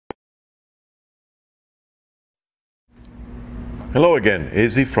Hello again,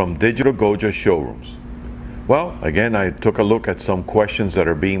 Izzy from Digital Goja Showrooms. Well, again, I took a look at some questions that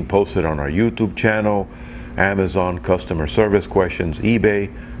are being posted on our YouTube channel, Amazon customer service questions,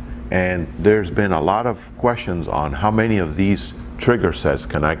 eBay, and there's been a lot of questions on how many of these trigger sets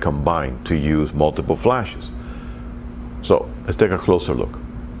can I combine to use multiple flashes. So let's take a closer look.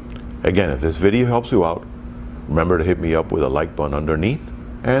 Again, if this video helps you out, remember to hit me up with a like button underneath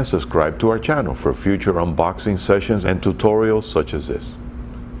and subscribe to our channel for future unboxing sessions and tutorials such as this.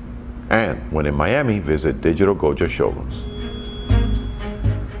 And when in Miami, visit Digital Goja Showrooms.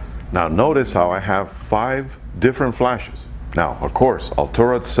 Now notice how I have 5 different flashes. Now, of course,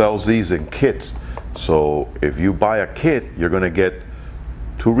 Altura sells these in kits. So if you buy a kit, you're gonna get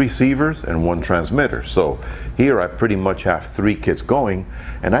 2 receivers and 1 transmitter. So here I pretty much have 3 kits going,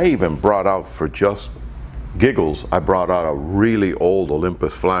 and I even brought out, for just giggles, I brought out a really old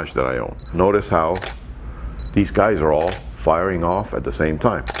Olympus flash that I own. Notice how these guys are all firing off at the same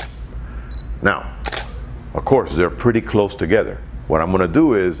time. Now, of course, they're pretty close together. What I'm gonna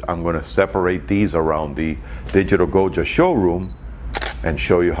do is I'm gonna separate these around the Digital Goja showroom and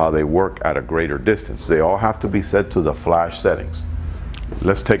show you how they work at a greater distance. They all have to be set to the flash settings.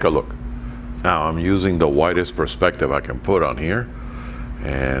 Let's take a look. Now I'm using the widest perspective I can put on here,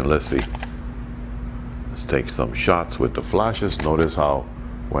 and let's see. Let's take some shots with the flashes. Notice how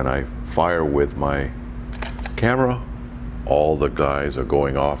when I fire with my camera, all the guys are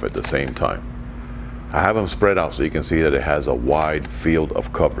going off at the same time. I have them spread out so you can see that it has a wide field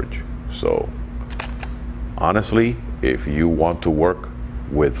of coverage. So honestly, if you want to work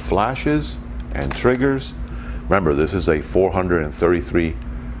with flashes and triggers, remember this is a 433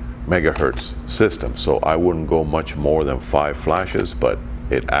 megahertz system, so I wouldn't go much more than 5 flashes, but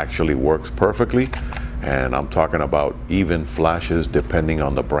it actually works perfectly. And I'm talking about even flashes depending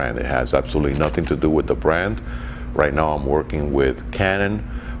on the brand. It has absolutely nothing to do with the brand. Right now I'm working with Canon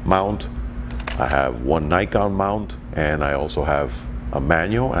mount. I have 1 Nikon mount, and I also have a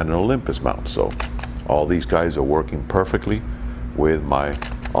manual and an Olympus mount. So all these guys are working perfectly with my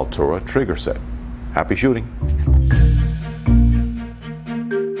Altura trigger set. Happy shooting.